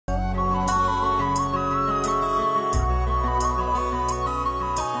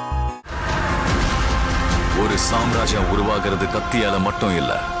ஒரு சாம்ராஜ்யம் உருவாகிறது கத்தியால மட்டும்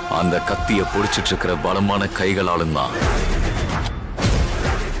இல்ல, அந்த கத்தியை பொடிச்சிட்டு இருக்கிற பலமான கைகளாலும் தான்.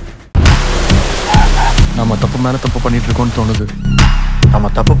 நம்ம தப்பு மேல தப்பு பண்ணிட்டு இருக்கோம்னு தோணுது.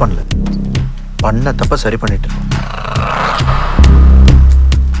 நம்ம தப்பு பண்ணல, பண்ண தப்ப சரி பண்ணிட்டு இருக்கோம்.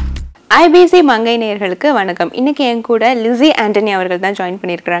 IBC Mangai நேயர்களுக்கு வணக்கம். இன்னைக்கு என் கூட Lizzie Antony அவர்கள் தான் ஜாயின்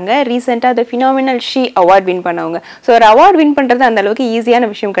பண்ணியிருக்காங்க. ரீசெண்டாக The Phenomenal She award win பண்ணவங்க. ஸோ ஒரு அவார்ட் வின் பண்ணுறது அந்த அளவுக்கு ஈஸியான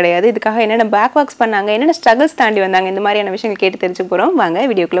விஷயம் கிடையாது. இதுக்காக என்னென்ன பேக் ஒர்க்ஸ் பண்ணாங்க, என்னென்ன ஸ்ட்ரகிள்ஸ் தாண்டி வந்தாங்க, இந்த மாதிரியான விஷயங்கள் கேட்டு தெரிஞ்சு போகிறோம். வாங்க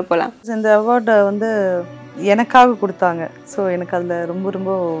வீடியோக்குள்ளே போகலாம். இந்த அவார்டை எனக்காக கொடுத்தாங்க. ஸோ எனக்கு அதில் ரொம்ப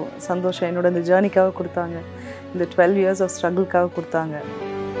ரொம்ப சந்தோஷம். என்னோட இந்த ஜேர்னிக்காக கொடுத்தாங்க, இந்த 12 years ஆஃப் ஸ்ட்ரகிள்காக கொடுத்தாங்க.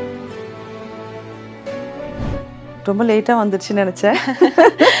 ரொம்ப லேட்டாக வந்துருச்சுன்னு நினச்சேன்.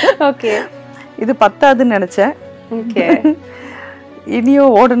 ஓகே, இது பத்தாதுன்னு நினச்சேன். ஓகே,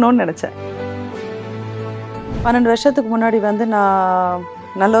 இனியும் ஓடணும்னு நினச்சேன். 12 வருஷத்துக்கு முன்னாடி நான்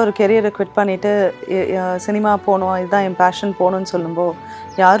நல்ல ஒரு கெரியரை குவிட் பண்ணிவிட்டு சினிமா போகணும், இதுதான் என் பேஷன் போகணுன்னு சொல்லும்போது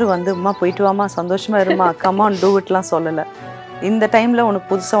யாரும் அம்மா போயிட்டு வாமா, சந்தோஷமாக இருமா, கமான் டூ இட்லாம் சொல்லலை. இந்த டைமில்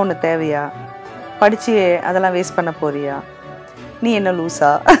உனக்கு புதுசாக ஒன்று தேவையா, படித்து அதெல்லாம் வேஸ்ட் பண்ண போறியா, நீ என்ன லூஸா,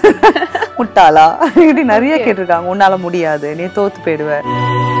 முட்டாளா, இப்படி நிறைய கேட்டிருக்காங்க. உன்னால முடியாது, நீ தோத்து போயிடுவ.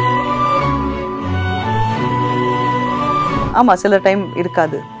 ஆமா, சில டைம்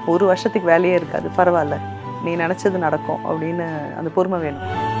இருக்காது, ஒரு வருஷத்துக்கு வேலையே இருக்காது, பரவாயில்ல, நீ நினைச்சது நடக்கும் அப்படின்னு அந்த பொறுமை வேணும்.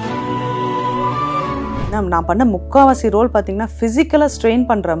 நான் பண்ண முக்காவாசி ரோல் பார்த்தீங்கன்னா ஃபிசிக்கலாக ஸ்ட்ரெயின்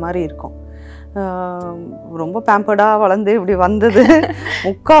பண்ணுற மாதிரி இருக்கும். ரொம்ப பேம்பர்டாக வளர்ந்து இப்படி வந்தது.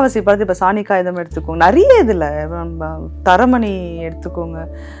 முக்காவாசி படத்தில் இப்போ சாணி காகிதம் எடுத்துக்கோங்க, நிறைய இதில் தரமணி எடுத்துக்கோங்க,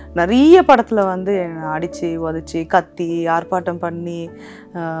 நிறைய படத்தில் அடித்து உதச்சி கத்தி ஆர்ப்பாட்டம் பண்ணி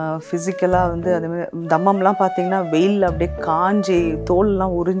ஃபிசிக்கலாக அதுமாதிரி தம்மம்லாம் பார்த்தீங்கன்னா வெயிலில் அப்படியே காஞ்சி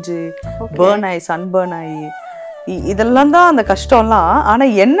தோல்லாம் உறிஞ்சு பேர்ன் ஆகி சன்பேர்ன் ஆகி இதெல்லாம் தான் அந்த கஷ்டம்லாம்.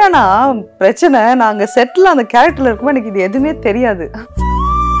 ஆனால் என்னன்னா பிரச்சனை, நாங்கள் செட்டில் அந்த கேரக்டரில் இருக்கும்போது எனக்கு இது எதுவுமே தெரியாது.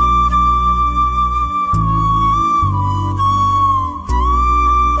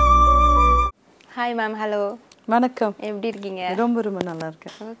 Hi ma'am. ஹலோ, வணக்கம். எப்படி இருக்கீங்க? ரொம்ப ரொம்ப நல்லா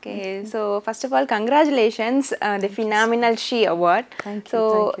இருக்கேன். Okay, so first of all congratulations the phenomenal she award. So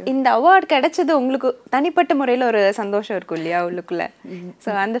இந்த அவார்ட் கிடைச்சது உங்களுக்கு தனிப்பட்ட முறையில் ஒரு சந்தோஷம் இருக்கும் இல்லையா உள்ளுக்குள்ள? ஸோ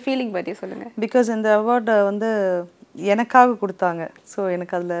அந்த ஃபீலிங் பற்றி சொல்லுங்கள். பிகாஸ் இந்த அவார்டை எனக்காக கொடுத்தாங்க. ஸோ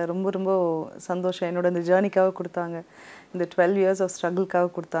எனக்கு அதில் ரொம்ப ரொம்ப சந்தோஷம். என்னோட இந்த ஜேர்னிக்காக கொடுத்தாங்க, இந்த 12 years ஆஃப்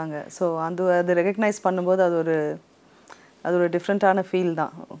ஸ்ட்ரகிள்காக கொடுத்தாங்க. ஸோ அது ரெகக்னைஸ் பண்ணும்போது அது ஒரு டிஃப்ரெண்ட்டான ஃபீல்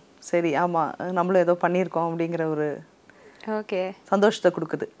தான். சரி, ஆமாம், நம்மளும் ஏதோ பண்ணியிருக்கோம் அப்படிங்கிற ஒரு ஓகே சந்தோஷத்தை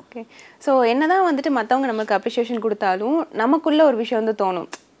கொடுக்குது. ஓகே, ஸோ என்னதான் மற்றவங்க நமக்கு அப்ரிஷியேஷன் கொடுத்தாலும் நமக்குள்ள ஒரு விஷயம் தோணும்,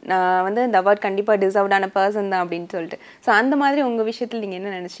 நான் இந்த அவார்ட் கண்டிப்பாக டிசர்வ்டான பர்சன் தான் அப்படின்னு சொல்லிட்டு. ஸோ அந்த மாதிரி உங்கள் விஷயத்தில் நீங்கள்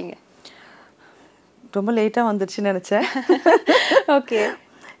என்ன நினச்சிங்க? ரொம்ப லேட்டாக வந்துருச்சுன்னு நினச்சேன். ஓகே,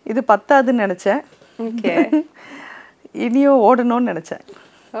 இது பத்தாதுன்னு நினச்சேன். ஓகே, இனியும் ஓடணும்னு நினச்சேன்.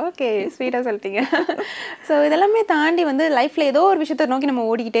 ஓகே, ஸ்வீட்டாக சொல்லிட்டீங்க. ஸோ இதெல்லாமே தாண்டி லைஃப்பில் ஏதோ ஒரு விஷயத்தை நோக்கி நம்ம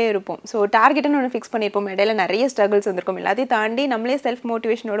ஓடிக்கிட்டே இருப்போம். ஸோ டார்கெட்டுன்னு ஒன்று ஃபிக்ஸ் பண்ணியிருப்போம், இடையில நிறைய ஸ்ட்ரகிள்ஸ் வந்திருக்கும், எல்லாத்தையும் தாண்டி நம்மளே செல்ஃப்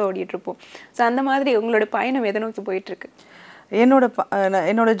மோட்டிவேஷனோடு ஓடிட்டுருப்போம். ஸோ அந்த மாதிரி உங்களோட பயணம் எதை நோக்கி போயிட்டுருக்கு?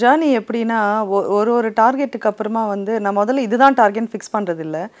 என்னோட ஜேர்னி எப்படின்னா, ஒரு டார்கெட்டுக்கு அப்புறமா நான் முதல்ல இதுதான் டார்கெட் ஃபிக்ஸ் பண்ணுறது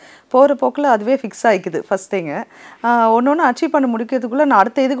இல்லை, போகிற போக்கில் அதுவே ஃபிக்ஸ் ஆகிக்குது. ஃபஸ்ட் திங்கு ஒன்று அச்சீவ் பண்ண முடிக்கிறதுக்குள்ளே நான்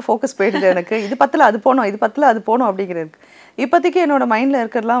அடுத்த இதுக்கு ஃபோக்கஸ் போயிடுது. எனக்கு இது பத்தில் அது போகணும், இது பத்தில் அது போகணும் அப்படிங்கிறது. இப்போதைக்கு என்னோட மைண்டில்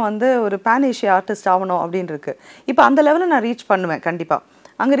இருக்கிறதுலாம் ஒரு பேன் ஏஷியா ஆர்டிஸ்ட் ஆகணும் அப்படின்னு இருக்குது. இப்போ அந்த லெவலில் நான் ரீச் பண்ணுவேன் கண்டிப்பாக.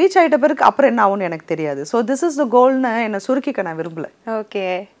 அங்கே ரீச் ஆகிட்ட பிறகு அப்புறம் என்ன ஆகும்னு எனக்கு தெரியாது. ஸோ திஸ் இஸ் த கோல்னு என்னை சுருக்கிக்க நான் விரும்பலை. ஓகே,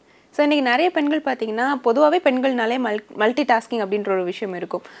 ஸோ இன்றைக்கி நிறைய பெண்கள் பார்த்தீங்கன்னா, பொதுவாகவே பெண்கள்னாலே மல்டி டாஸ்கிங் அப்படின்ற ஒரு விஷயம்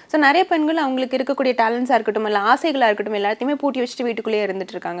இருக்கும். ஸோ நிறைய பெண்கள் அவங்களுக்கு இருக்கக்கூடிய டேலண்ட்ஸாக இருக்கட்டும், இல்லை ஆசைகளாக இருக்கட்டும், எல்லாத்தையுமே பூட்டி வச்சுட்டு வீட்டுக்குள்ளேயே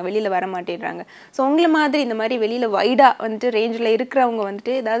இருந்துட்டு இருக்காங்க, வெளியில் வர மாட்டேறாங்க. ஸோ உங்களை மாதிரி இந்த மாதிரி வெளியில் வைடாக ரேஞ்சில்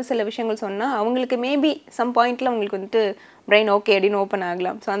இருக்கிறவங்க ஏதாவது சில விஷயங்கள் சொன்னால் அவங்களுக்கு மேபி சம் பாயிண்டில் அவங்களுக்கு பிரெயின் ஓகே அப்படின்னு ஓப்பன்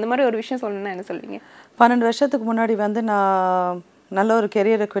ஆகலாம். ஸோ அந்த மாதிரி ஒரு விஷயம் சொல்லணும்னா என்ன சொல்வீங்க? 12 வருஷத்துக்கு முன்னாடி நான் நல்ல ஒரு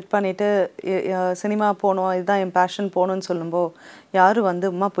கெரியரை குவிட் பண்ணிவிட்டு சினிமா போகணும், இதுதான் என் பேஷன் போகணுன்னு சொல்லும்போது யாரும்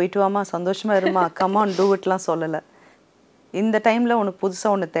அம்மா போயிட்டு வாமா, சந்தோஷமாக இருமா, கமான் டூ இட்லாம் சொல்லலை. இந்த டைமில் உனக்கு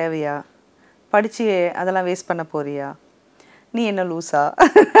புதுசாக ஒன்று தேவையா, படித்து அதெல்லாம் வேஸ்ட் பண்ண போறியா, நீ என்ன லூஸா,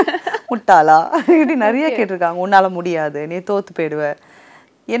 முட்டாளா, இப்படி நிறைய கேட்டிருக்காங்க. உன்னால் முடியாது, நீ தோற்று போயிடுவ.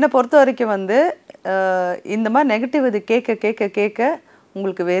 என்னை பொறுத்த வரைக்கும் இந்த மாதிரி நெகட்டிவ் இது கேட்க கேட்க கேட்க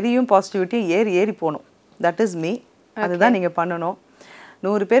உங்களுக்கு வெறியும் பாசிட்டிவிட்டியும் ஏறி ஏறி போகணும். That is me. அதுதான் நீங்கள் பண்ணணும்.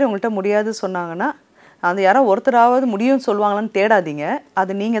 100 பேர் உங்கள்கிட்ட முடியாது சொன்னாங்கன்னா அந்த யாரோ ஒருத்தராவது முடியும்னு சொல்லுவாங்களான்னு தேடாதீங்க.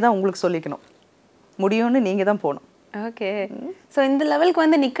 அது நீங்கள் தான் உங்களுக்கு சொல்லிக்கணும், முடியும்னு நீங்கள் தான் போகணும். ஓகே, ஸோ இந்த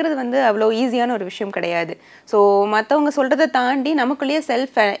லெவலுக்கு நிற்கிறது அவ்வளோ ஈஸியான ஒரு விஷயம் கிடையாது. ஸோ மற்றவங்க சொல்கிறத தாண்டி நமக்குள்ளேயே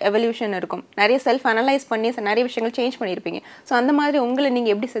செல்ஃப் எவல்யூஷன் இருக்கும், நிறைய செல்ஃப் அனலைஸ் பண்ணி நிறைய விஷயங்கள் சேஞ்ச் பண்ணியிருப்பீங்க. ஸோ அந்த மாதிரி உங்களை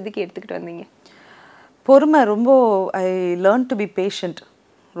நீங்கள் எப்படி செதுக்கி எடுத்துக்கிட்டு வந்தீங்க? பொறுமை ரொம்ப I learn to be patient.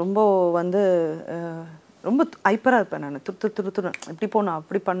 ரொம்ப வந்து ரொம்ப ஹைப்பராக இருப்பேன் நான். துரு இப்படி போகணும்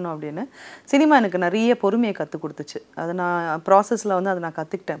அப்படி பண்ணணும் அப்படின்னு. சினிமா எனக்கு நிறைய பொறுமையை கற்றுக் கொடுத்துச்சு. அது நான் ப்ராசஸில் வந்து அதை நான்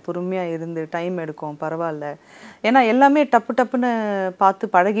கற்றுக்கிட்டேன். பொறுமையாக இருந்து டைம் எடுக்கும் பரவாயில்ல. ஏன்னா எல்லாமே டப்புன்னு பார்த்து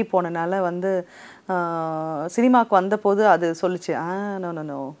பழகி போனனால வந்து சினிமாவுக்கு வந்தபோது அது சொல்லிச்சு,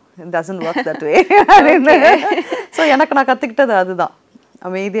 no it doesn't work that way அப்படின்னு. ஸோ எனக்கு நான் கற்றுக்கிட்டது அதுதான்.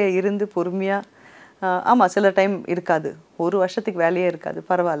 அமைதியாக இருந்து பொறுமையாக, ஆமாம் சில டைம் இருக்காது, ஒரு வருஷத்துக்கு வேலையே இருக்காது,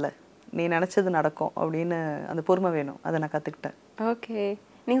 பரவாயில்ல நீ நினச்சது நடக்கும் அப்படின்னு அந்த பொறுமை வேணும். அதை நான் கற்றுக்கிட்டேன். ஓகே,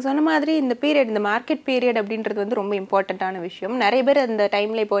 நீங்கள் சொன்ன மாதிரி இந்த பீரியட், இந்த மார்க்கெட் பீரியட் அப்படின்றது வந்து ரொம்ப இம்பார்ட்டண்ட்டான விஷயம். நிறைய பேர் அந்த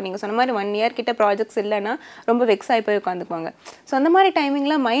டைமில் இப்போ நீங்கள் சொன்ன மாதிரி 1 year கிட்ட ப்ராஜெக்ட்ஸ் இல்லைன்னா ரொம்ப வெக்ஸ் ஆகி போய் உட்காந்துக்குவாங்க. ஸோ அந்த மாதிரி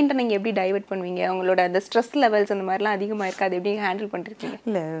டைமிங்லாம் மைண்டை நீங்கள் எப்படி டைவர்ட் பண்ணுவீங்க? உங்களோட அந்த ஸ்ட்ரெஸ் லெவல்ஸ் அந்த மாதிரிலாம் அதிகமாக இருக்காது, எப்படி ஹேண்டில் பண்ணிருக்கீங்க?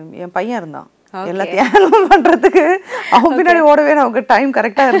 இல்லை, என் பையன் இருந்தான் எல்லாத்தையும் ஹேண்டில் பண்ணுறதுக்கு. அவன் பின்னாடி ஓடவே நமக்கு டைம்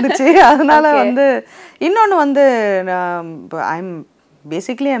கரெக்டாக இருந்துச்சு. அதனால வந்து இன்னொன்று வந்து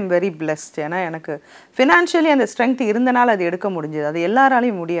பேசிக்லி ஐம் வெரி பிளெஸ்ட். ஏன்னா எனக்கு ஃபினான்ஷியலி அந்த ஸ்ட்ரென்த் இருந்தனால அது எடுக்க முடிஞ்சது. அது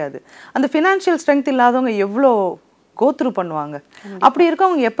எல்லாராலையும் முடியாது. அந்த ஃபினான்ஷியல் ஸ்ட்ரென்த் இல்லாதவங்க எவ்வளோ கோத்ரூ பண்ணுவாங்க. அப்படி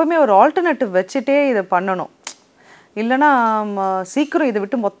இருக்கவங்க எப்பவுமே ஒரு ஆல்டர்னேட்டிவ் வச்சுட்டே இதை பண்ணணும். இல்லைன்னா சீக்கிரம் இதை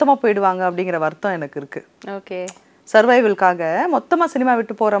விட்டு மொத்தமாக போயிடுவாங்க அப்படிங்கிற வருத்தம் எனக்கு இருக்குது. ஓகே, சர்வைவலுக்காக மொத்தமாக சினிமா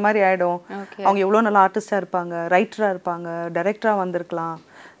விட்டு போகிற மாதிரி ஆகிடும். அவங்க எவ்வளோ நல்ல ஆர்டிஸ்டாக இருப்பாங்க, ரைட்டராக இருப்பாங்க, டைரக்டராக வந்திருக்கலாம்.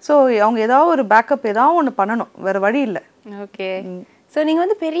 ஸோ அவங்க ஏதாவது ஒரு பேக்கப் ஏதாவது ஒன்று பண்ணணும், வேறு வழி இல்லை. ஓகே, ஸோ நீங்கள்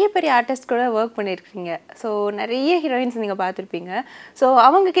வந்து பெரிய பெரிய ஆர்டிஸ்ட் கூட ஒர்க் பண்ணியிருக்கீங்க. ஸோ நிறைய ஹீரோயின்ஸ் நீங்கள் பார்த்துருப்பீங்க. ஸோ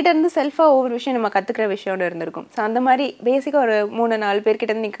அவங்கக்கிட்ட இருந்து செல்ஃபாக ஒவ்வொரு விஷயம் நம்ம கற்றுக்கிற விஷயம்னு இருந்திருக்கும். ஸோ அந்த மாதிரி பேசிக்காக ஒரு 3-4 பேர்கிட்ட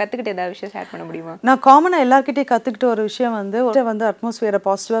இருந்து நீங்கள் கற்றுக்கிட்டு ஏதாவது விஷயம் ஷேர் பண்ண முடியுமா? நான் காமனாக எல்லாருக்கிட்டையும் கற்றுக்கிட்ட ஒரு விஷயம் வந்து அட்மாஸ்பியரை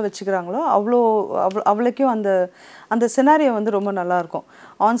பாசிட்டிவாக வச்சுக்கிறாங்களோ அவளுக்கும் அந்த சினாரியோ வந்து ரொம்ப நல்லாயிருக்கும்.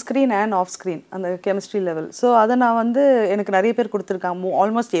 On screen and off screen அந்த கெமிஸ்ட்ரி லெவல். ஸோ அதை நான் வந்து எனக்கு நிறைய பேர் கொடுத்துருக்காங்க,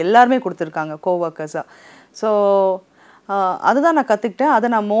 ஆல்மோஸ்ட் எல்லாருமே கொடுத்துருக்காங்க கோவர்க்கர்ஸாக. ஸோ அதுதான் நான் கற்றுக்கிட்டேன். அதை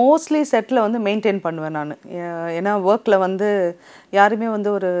நான் மோஸ்ட்லி செட்டில் வந்து மெயின்டைன் பண்ணுவேன் நான். ஏன்னா ஒர்க்கில் வந்து யாருமே வந்து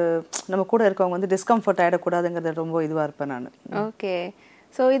ஒரு நம்ம கூட இருக்கவங்க வந்து டிஸ்கம்ஃபர்ட் ஆகிடக்கூடாதுங்கிறது ரொம்ப இதுவாக இருப்பேன் நான். ஓகே,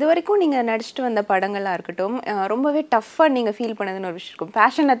 ஸோ இது வரைக்கும் நீங்கள் நடிச்சிட்டு வந்த படங்களாக இருக்கட்டும், ரொம்பவே டஃப்பாக நீங்கள் ஃபீல் பண்ணதுன்னு ஒரு விஷயம் இருக்கும்.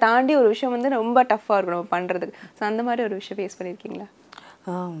 பேஷனை தாண்டி ஒரு விஷயம் வந்து ரொம்ப டஃப்பாக இருக்கும் நம்ம பண்ணுறதுக்கு. ஸோ அந்த மாதிரி ஒரு விஷயம் ஃபேஸ் பண்ணியிருக்கீங்களா?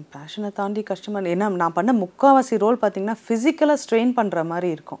 பேஷனை தாண்டி கஷ்டமாக. ஏன்னா நான் பண்ண முக்கால்வாசி ரோல் பார்த்திங்கன்னா ஃபிசிக்கலாக ஸ்ட்ரெயின் பண்ணுற மாதிரி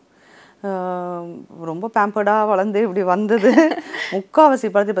இருக்கும். ரொம்ப பேம்பர்டாக வளர்ந்து இப்படி வந்தது. முக்கால்வாசி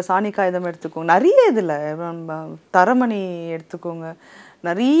படத்தில் இப்போ சாணிக்காயுதம் எடுத்துக்கோங்க, நிறைய இதில் தரமணி எடுத்துக்கோங்க,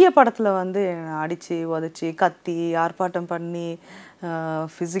 நிறைய படத்தில் வந்து அடித்து உதச்சி கத்தி ஆர்ப்பாட்டம் பண்ணி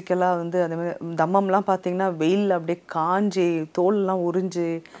ஃபிசிக்கலாக வந்து அதேமாதிரி தம்மம்லாம் பார்த்திங்கன்னா வெயில் அப்படியே காஞ்சி தோல்லாம் உறிஞ்சு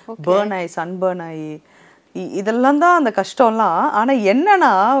பேர்ன் ஆகி சன்பேர்ன் ஆகி இதெல்லாம் தான் அந்த கஷ்டம்லாம். ஆனால்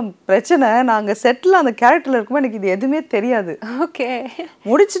என்னன்னா பிரச்சனை, நாங்கள் செட்டில் அந்த கேரக்டரில் இருக்கும்போது எனக்கு இது எதுவுமே தெரியாது. ஓகே,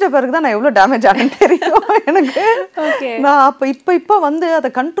 முடிச்சிட்ட பிறகு தான் நான் எவ்வளோ டேமேஜ் ஆனேன்னு தெரியும் எனக்கு. நான் இப்போ வந்து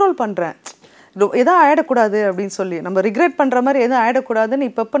அதை கண்ட்ரோல் பண்ணுறேன். எதுவும் ஆகிடக்கூடாது அப்படின்னு சொல்லி, நம்ம ரிக்ரெட் பண்ணுற மாதிரி எதுவும் ஆகிடக்கூடாதுன்னு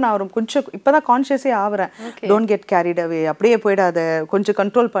இப்போ நான் கொஞ்சம் இப்போ தான் கான்ஷியஸே ஆகிறேன். டோன்ட் கெட் கேரிட் அவே, அப்படியே போயிடாத, கொஞ்சம்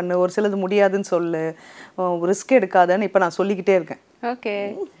கண்ட்ரோல் பண்ணு, ஒரு சிலது முடியாதுன்னு சொல்லு, ரிஸ்க் எடுக்காதன்னு இப்போ நான் சொல்லிக்கிட்டே இருக்கேன். ஓகே,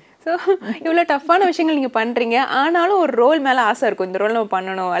 ஸோ இவ்வளோ டஃப்பான விஷயங்கள் நீங்கள் பண்ணுறீங்க. ஆனாலும் ஒரு ரோல் மேலே ஆசை இருக்கும், இந்த ரோல் நம்ம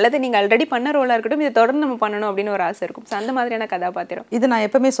பண்ணணும், அல்லது நீங்கள் ஆல்ரெடி பண்ண ரோலாக இருக்கட்டும் இதை தொடர்ந்து நம்ம பண்ணணும் அப்படின்னு ஒரு ஆசை இருக்கும். ஸோ அந்த மாதிரியான கதாபாத்திரம் இது நான்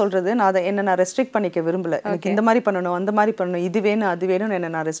எப்பவுமே சொல்கிறது. நான் அதை நான் ரெஸ்ட்ரிக்ட் பண்ணிக்க விரும்பலை. எனக்கு இந்த மாதிரி பண்ணணும், அந்த மாதிரி பண்ணணும், இது வேணும் அது வேணும்னு என்ன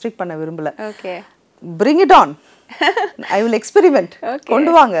நான் ரெஸ்ட்ரிக்ட் பண்ண விரும்பலை. Okay, bring it on. I will experiment.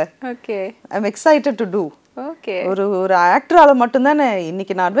 கொண்டு வாங்க. Okay, I'm excited to do. Okay, ஒரு ஆக்டரால மட்டும் தானே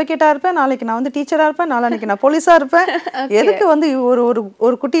இன்னைக்கு நான் அட்வொகேட்டா இருப்பேன், நாளைக்கு நான் வந்து டீச்சரா இருப்பேன், நாளைக்கு நான் போலீஸா இருப்பேன். எதுக்கு வந்து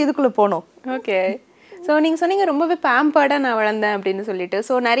ஒரு குட்டி இதுக்குள்ள போகணும்? ஓகே, ஸோ நீங்கள் சொன்னீங்க ரொம்பவே பேம்பர்டாக நான் வளர்ந்தேன் அப்படின்னு சொல்லிட்டு.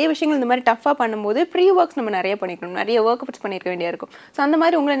 ஸோ நிறைய விஷயங்கள் இந்த மாதிரி டஃப்பாக பண்ணும்போது ப்ரீ ஒர்க்ஸ் நம்ம நிறைய பண்ணிக்கணும், நிறைய ஒர்க் அவுட்ஸ் பண்ணியிருக்க வேண்டியா இருக்கும். ஸோ அந்த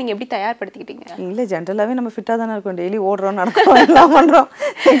மாதிரி உங்களை நீங்கள் எப்படி தயார்படுத்திக்கிட்டீங்க? இல்லை, ஜென்ரலாகவே நம்ம ஃபிட்டாக தானே இருக்கோம். டெய்லி ஓடுறோம், நடக்கிறோம், எல்லாம் பண்ணுறோம்,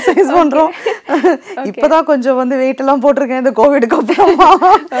 எக்ஸசைஸ் பண்ணுறோம். இப்போ தான் கொஞ்சம் வந்து வெயிட் எல்லாம் போட்டிருக்கேன் இந்த கோவிடுக்கு அப்புறமா.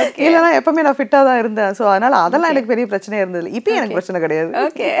 இல்லைனா எப்பவுமே நான் ஃபிட்டாக தான் இருந்தேன். ஸோ அதனால் அதெல்லாம் எனக்கு பெரிய பிரச்சனையாக இருந்தது. இப்போ எனக்கு பிரச்சனை கிடையாது.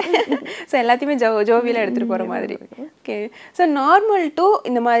 ஓகே, ஸோ எல்லாத்தையுமே ஜோவியில் எடுத்துகிட்டு போகிற மாதிரி. ஓகே, ஸோ நார்மல் டு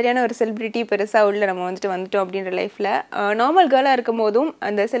இந்த மாதிரியான ஒரு செலிபிரிட்டி பெருசாக உள்ள நம்ம வந்துட்டோம் அப்படின்ற லைஃப்பில் நார்மல் கேர்ளாக இருக்கும் போதும்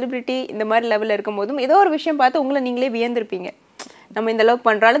அந்த செலிபிரிட்டி இந்த மாதிரி லெவலில் இருக்கும் போதும் ஏதோ ஒரு விஷயம் பார்த்து உங்களை நீங்களே வியந்திருப்பீங்க, நம்ம இந்த அளவுக்கு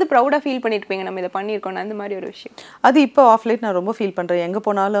பண்ணுறோம், அல்லது ப்ரௌடாக ஃபீல் பண்ணியிருப்பீங்க நம்ம இதை பண்ணியிருக்கோம், அந்த மாதிரி ஒரு விஷயம். அது இப்போ ஆஃப் லைட் நான் ரொம்ப ஃபீல் பண்ணுறேன். எங்கே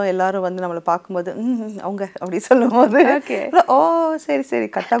போனாலும் எல்லாரும் வந்து நம்மளை பார்க்கும்போது அவங்க அப்படி சொல்லும் போது ஓ சரி சரி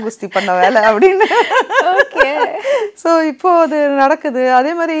கட்டா குஸ்தி பண்ண வேலை அப்படின்னு. ஓகே, ஸோ இப்போ அது நடக்குது.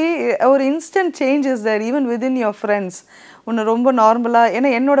 அதே மாதிரி ஒரு instant changes there even within your friends. ஒன்று ரொம்ப நார்மலாக, ஏன்னா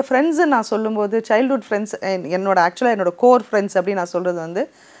என்னோடய ஃப்ரெண்ட்ஸு நான் சொல்லும்போது சைல்ட்ஹுட் ஃப்ரெண்ட்ஸ், ஆக்சுவலாக என்னோட கோர் ஃப்ரெண்ட்ஸ் அப்படின்னு நான் சொல்கிறது வந்து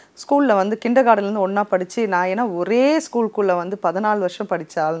ஸ்கூலில் வந்து கிண்டர் கார்டன்லேருந்து ஒன்றா படித்து நான் ஏன்னா ஒரே ஸ்கூலுக்குள்ளே வந்து 14 வருஷம்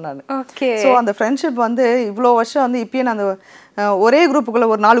படித்த ஆள் நான். ஓகே. ஸோ அந்த ஃப்ரெண்ட்ஷிப் வந்து இவ்வளோ வருஷம் வந்து இப்பயே நான் அந்த ஒரே குரூப்புக்குள்ளே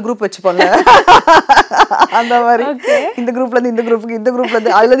ஒரு 4 குரூப் வச்சுப்போம்ல அந்த மாதிரி இந்த குரூப்லேருந்து இந்த குரூப்புக்கு இந்த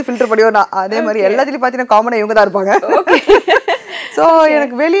குரூப்லேருந்து அதுலேருந்து ஃபில்டர் பண்ணியோ நான் அதே மாதிரி எல்லாத்துலேயும் பார்த்தீங்கன்னா காமனாக இவங்க தான் இருப்பாங்க. ஸோ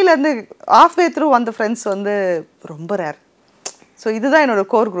எனக்கு வெளியிலேருந்து halfway through வந்த ஃப்ரெண்ட்ஸ் வந்து ரொம்ப ரேர். ஸோ இதுதான் என்னோட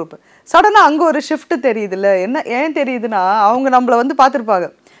கோர் குரூப். சடனாக அங்கே ஒரு ஷிஃப்ட் தெரியுதுல்ல, என்ன ஏன் தெரியுதுன்னா அவங்க நம்மளை வந்து பார்த்துருப்பாங்க,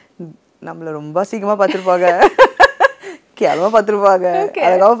 நம்மளை ரொம்ப அசிங்கமாக பார்த்துருப்பாங்க, கேவலமாக பார்த்துருப்பாங்க,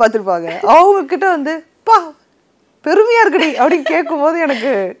 அழகாக பார்த்துருப்பாங்க. அவங்கக்கிட்ட வந்து பா பெருமையாக இருக்குடி அப்படின்னு கேட்கும்போது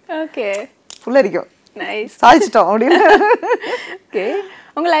எனக்கு புல்லரிக்கும், சாதிச்சிட்டோம் அப்படின்னு. ஓகே.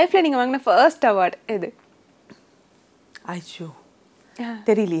 உங்கள் லைஃப்பில் நீங்கள் வாங்கின ஃபர்ஸ்ட் அவார்டு எது? ஐயோ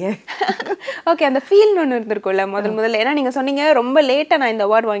தெரியலையே. ஓகே. அந்த ஃபீல்னு ஒன்று இருந்திருக்கும்ல முதல்ல, ஏன்னா நீங்கள் சொன்னீங்க ரொம்ப லேட்டாக நான் இந்த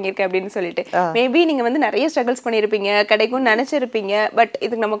அவார்டு வாங்கியிருக்கேன் அப்படின்னு சொல்லிட்டு. மேபி நீங்கள் வந்து நிறைய ஸ்ட்ரகிள்ஸ் பண்ணியிருப்பீங்க, கிடைக்கும்னு நினச்சிருப்பீங்க, பட்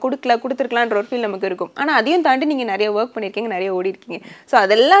இதுக்கு நம்ம கொடுத்துருக்கலான்ற ஒரு ஃபீல் நமக்கு இருக்கும். ஆனால் அதையும் தாண்டி நீங்கள் நிறைய ஒர்க் பண்ணியிருக்கீங்க, நிறைய ஓடி இருக்கீங்க. ஸோ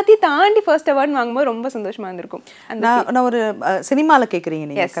அதெல்லாத்தையும் தாண்டி ஃபர்ஸ்ட் அவார்டு வாங்கும்போது ரொம்ப சந்தோஷமாக இருந்திருக்கும். நான் ஒரு சினிமாவில் கேட்குறீங்க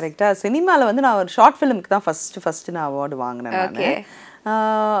நீங்கள் கரெக்டாக. சினிமாவில் வந்து நான் ஒரு ஷார்ட் ஃபிலிமுக்கு தான் ஃபஸ்ட்டு நான் அவார்டு வாங்கினேன் நான்.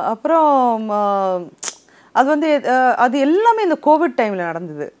 அப்புறம் அது வந்து அது எல்லாமே இந்த கோவிட் டைமில்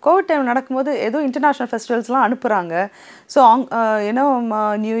நடந்தது. கோவிட் டைமில் நடக்கும்போது ஏதோ இன்டர்நேஷ்னல் ஃபெஸ்டிவல்ஸ்லாம் அனுப்புகிறாங்க. ஸோ ஏன்னா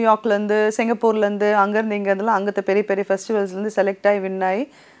நியூயார்க்லேருந்து சிங்கப்பூர்லேருந்து அங்கேருந்து இங்கேருந்துலாம் அங்கே பெரிய பெரிய ஃபெஸ்டிவல்ஸ்லேருந்து செலக்ட் ஆகி வின் ஆகி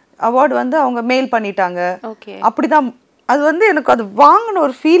அவார்டு வந்து அவங்க மெயில் பண்ணிட்டாங்க. அப்படி தான் அது வந்து எனக்கு அது வாங்கின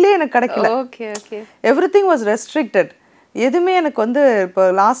ஒரு ஃபீலே எனக்கு கிடைக்கல. Everything was restricted. எதுவுமே எனக்கு வந்து இப்போ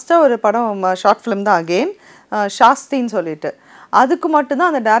லாஸ்ட்டாக ஒரு படம் ஷார்ட் ஃபிலிம் தான் அகெயின் சாஸ்தின்னு சொல்லிட்டு, அதுக்கு மட்டும்தான்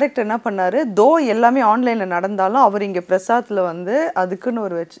அந்த டைரக்டர் என்ன பண்ணார், தோ எல்லாமே ஆன்லைனில் நடந்தாலும் அவர் இங்கே பிரசாத்தில் வந்து அதுக்குன்னு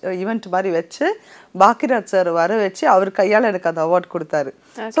ஒரு ஈவெண்ட் மாதிரி வச்சு பாக்கியராஜ் சார் வர வச்சு அவர் கையால் எனக்கு அந்த அவார்டு கொடுத்தாரு.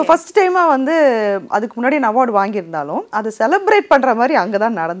 ஸோ ஃபர்ஸ்ட் டைமாக வந்து அதுக்கு முன்னாடி நான் அவார்டு வாங்கியிருந்தாலும் அதை செலிப்ரேட் பண்ணுற மாதிரி அங்கே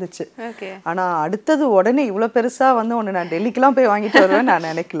தான் நடந்துச்சு. ஆனால் அடுத்தது உடனே இவ்வளோ பெருசாக வந்து ஒன்று நான் டெல்லிக்கெலாம் போய் வாங்கிட்டு வருவேன் நான்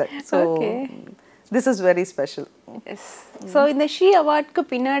நினைக்கல. So this is very special. So இந்த ஷீ அவார்டுக்கு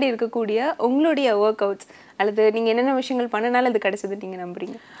பின்னாடி இருக்கக்கூடிய உங்களுடைய ஒர்க் அவுட்ஸ் அல்லது நீங்கள் என்னென்ன விஷயங்கள் பண்ணனால இது கிடைச்சது நீங்கள்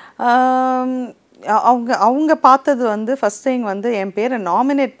நம்புறீங்க? அவங்க பார்த்தது வந்து ஃபர்ஸ்ட் திங் வந்து என் பேரை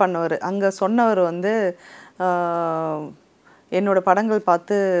நாமினேட் பண்ணவர் அங்கே சொன்னவர் வந்து என்னோட படங்கள்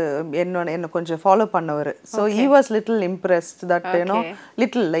பார்த்து என்னை கொஞ்சம் ஃபாலோ பண்ணவர். So he was little impressed that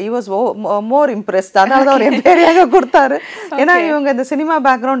little he was more impressed. அதனால தான் அவர் என் பேர் எங்கே கொடுத்தாரு. ஏன்னா இவங்க இந்த சினிமா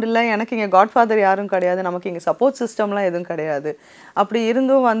பேக்ரவுண்ட் இல்லை, எனக்கு இங்கே காட்ஃபாதர் யாரும் கிடையாது, நமக்கு இங்கே சப்போர்ட் சிஸ்டம்லாம் எதுவும் கிடையாது. அப்படி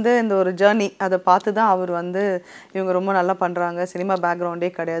இருந்தும் வந்து இந்த ஒரு ஜேர்னி அதை பார்த்து தான் அவர் வந்து இவங்க ரொம்ப நல்லா பண்ணுறாங்க, சினிமா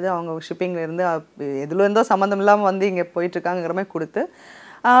பேக்ரவுண்டே கிடையாது, அவங்க ஷிப்பிங்கில் இருந்து எதுல இருந்தோ சம்மந்தம் இல்லாமல் வந்து இங்கே போயிட்டுருக்காங்கிற மாதிரி கொடுத்து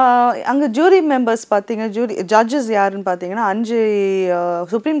அங்கே ஜூரி மெம்பர்ஸ் பார்த்தீங்க, ஜூரி ஜட்ஜஸ் யாருன்னு பார்த்தீங்கன்னா 5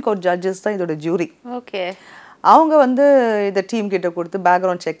 சுப்ரீம் கோர்ட் ஜட்ஜஸ் தான் இதோட ஜூரி. ஓகே. அவங்க வந்து இதை டீம் கிட்ட கொடுத்து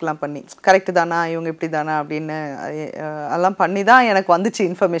பேக்ரவுண்ட் செக்லாம் பண்ணி கரெக்டு தானா இவங்க இப்படி தானா அப்படின்னு எல்லாம் பண்ணி தான் எனக்கு வந்துச்சு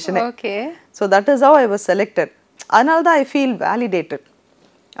இன்ஃபர்மேஷனே. Okay. So that is how I was selected. அதனால தான் ஐ ஃபீல் வேலிடேட்டட்.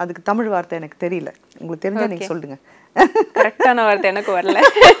 அதுக்கு தமிழ் வார்த்தை எனக்கு தெரியல, உங்களுக்கு தெரிஞ்சால் நீங்கள் சொல்லுங்க. கரெக்டான வார்த்தை எனக்கு வரல.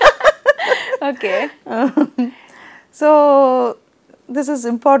 Okay. So this is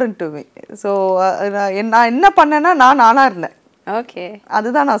important to me. So நான் என்ன பண்ணேன்னா நான் நானாக இருந்தேன். ஓகே.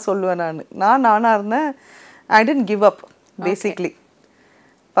 அதுதான் நான் சொல்லுவேன். நான் நானாக இருந்தேன். ஐ டென்ட் கிவ் அப் பேசிக்லி.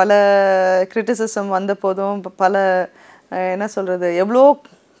 பல கிரிட்டிசிசம் வந்த போதும் பல என்ன சொல்கிறது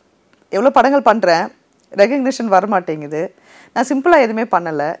எவ்வளோ படங்கள் பண்ணுறேன், ரெகக்னிஷன் வரமாட்டேங்குது. நான் சிம்பிளாக எதுவுமே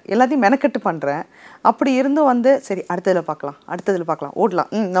பண்ணலை, எல்லாத்தையும் மெனக்கெட்டு பண்ணுறேன். அப்படி இருந்தும் வந்து சரி அடுத்ததில் பார்க்கலாம் ஓடலாம்,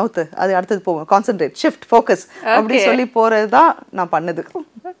 நவுத்து அது அடுத்தது போவோம், கான்சென்ட்ரேட், ஷிஃப்ட், ஃபோக்கஸ் அப்படி சொல்லி போகிறது தான் நான் பண்ணது.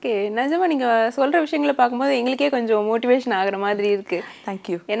 ஓகே. நிஜமா நீங்கள் சொல்கிற விஷயங்களை பார்க்கும்போது எங்களுக்கே கொஞ்சம் மோட்டிவேஷன் ஆகிற மாதிரி இருக்குது.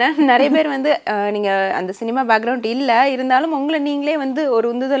 தேங்க்யூ. ஏன்னா நிறைய பேர் வந்து நீங்கள் அந்த சினிமா பேக்ரவுண்ட் இல்லை இருந்தாலும் உங்களை நீங்களே வந்து ஒரு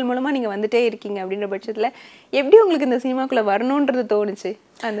உந்துதல் மூலமாக நீங்கள் வந்துட்டே இருக்கீங்க அப்படின்ற பட்சத்தில் எப்படி உங்களுக்கு இந்த சினிமாக்குள்ளே வரணுன்றது தோணுச்சு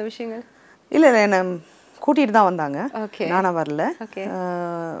அந்த விஷயங்கள்? இல்லை என்னை கூட்டிகிட்டு தான் வந்தாங்க, நானாக வரல.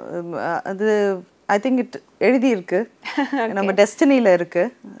 அது ஐ திங்க் இட் எழுதியிருக்கு, நம்ம டெஸ்டினியில்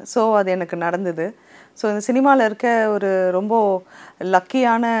இருக்குது. ஸோ அது எனக்கு நடந்தது. ஸோ இந்த சினிமாவில் இருக்க ஒரு ரொம்ப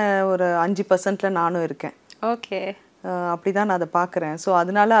லக்கியான ஒரு 5% நானும் இருக்கேன். ஓகே. அப்படி தான் நான் அதை பார்க்குறேன். ஸோ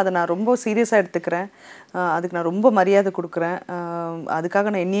அதனால அதை நான் ரொம்ப சீரியஸாக எடுத்துக்கிறேன். அதுக்கு நான் ரொம்ப மரியாதை கொடுக்குறேன்.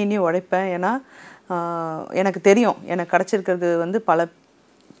 அதுக்காக நான் எண்ணியும் உழைப்பேன். ஏன்னா எனக்கு தெரியும் எனக்கு கிடச்சிருக்கிறது வந்து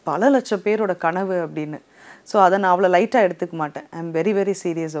பல லட்சம் பேரோட கனவு அப்படின்னு. ஸோ அதை நான் அவ்வளோ லைட்டாக எடுத்துக்க மாட்டேன். I am very very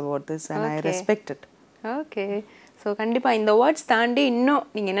serious about this and I respect it. Okay. So கண்டிப்பாக இந்த அவார்ட்ஸ் தாண்டி இன்னும்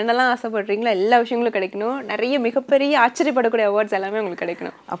நீங்கள் என்னென்னலாம் ஆசைப்படுறீங்களோ எல்லா விஷயங்களும் கிடைக்கணும். நிறைய மிகப்பெரிய ஆச்சரியப்படக்கூடிய அவார்ட்ஸ் எல்லாமே உங்களுக்கு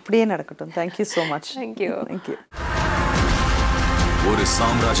கிடைக்கணும். அப்படியே நடக்கட்டும். Thank you so much. Thank you. Thank you. ஒரு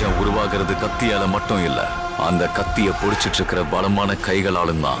சாம்ராஜ்யம் உருவாகிறது கத்தியால மட்டும் இல்ல, அந்த கத்தியை பிடிச்சிட்டு இருக்கிற பலமான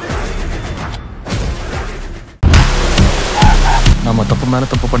கைகளாலும் தான். நம்ம தப்பு மேல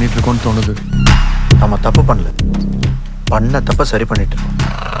தப்பு பண்ணிட்டு இருக்கோம்னு தோணுது. நம்ம தப்பு பண்ணல, பண்ண தப்ப சரி பண்ணிட்டு இருக்கோம்.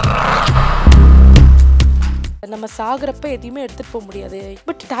 நம்ம சாகுறப்ப எதையுமே எடுத்துட்டு போக முடியாது,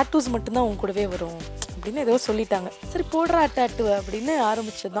 பட் டாட்டூஸ் மட்டும்தான் உங்க கூடவே வரும் அப்படின்னு ஏதோ சொல்லிட்டாங்க. சரி போடுறா டாட்டூ அப்படின்னு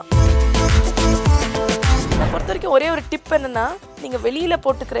ஆரம்பிச்சதுதான். நான் பொறுத்த வரைக்கும் ஒரே ஒரு டிப் என்னன்னா, நீங்க வெளியில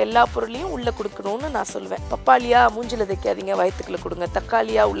போட்டுக்கிற எல்லா பொருளையும் உள்ள கொடுக்கணும்னு நான் சொல்லுவேன். பப்பாளியா மூஞ்சில தைக்காதீங்க, வயிற்றுக்குள்ள கொடுங்க.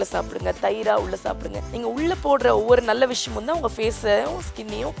 தக்காளியா உள்ள சாப்பிடுங்க, தயிரா உள்ள சாப்பிடுங்க. நீங்க உள்ள போடுற ஒவ்வொரு நல்ல விஷயமும் தான் உங்க ஃபேஸையும்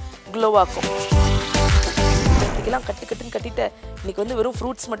ஸ்கின்னையும் க்ளோ ஆக்கும். கட்டுன்னு கட்டிட்டு இன்னைக்கு வந்து வெறும்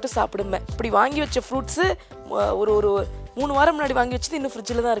ஃப்ரூட்ஸ் மட்டும் சாப்பிடுவேன். இப்படி வாங்கி வச்ச ஃப்ரூட்ஸு ஒரு 3 வாரம் முன்னாடி வாங்கி வச்சது இன்னும்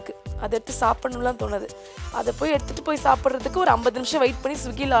ஃப்ரிட்ஜில் தான் இருக்குது. அதை எடுத்து சாப்பிடணும்லாம் தோணுது. அதை போய் எடுத்துகிட்டு போய் சாப்பிட்றதுக்கு ஒரு 50 நிமிஷம் வெயிட் பண்ணி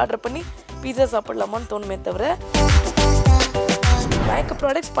ஸ்விக்கியில் ஆர்டர் பண்ணி பீஸா சாப்பிடலாமான்னு தோணுமே தவிர மேக்கப்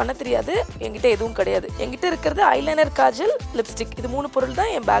ப்ராடக்ட்ஸ் பண்ண தெரியாது. என்கிட்ட எதுவும் கிடையாது. என்கிட்ட இருக்கிறது ஐலைனர், காஜல், லிப்ஸ்டிக். இது 3 பொருள்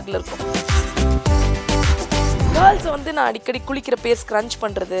தான் என் பேக்கில் இருக்கும். கேர்ள்ஸ் வந்து நான் அடிக்கடி குளிக்கிற பேஸ் கிரன்ச்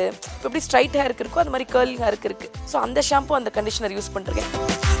பண்ணுறது, இப்போ எப்படி ஸ்ட்ரைட் ஹேருக்கு இருக்கோ அது மாதிரி கேர்லிங் ஹேருக்கு இருக்குது. ஸோ அந்த ஷாம்பு அந்த கண்டிஷனர் யூஸ் பண்ணுறேன்.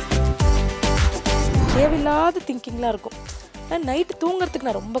 தேவையில்லாத திங்கிங்லாம் இருக்கும். நைட்டு தூங்குறதுக்கு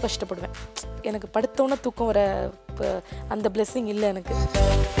நான் ரொம்ப கஷ்டப்படுவேன். எனக்கு படுத்தோன்னே தூக்கம் வர அந்த பிளெஸ்ஸிங் இல்லை எனக்கு.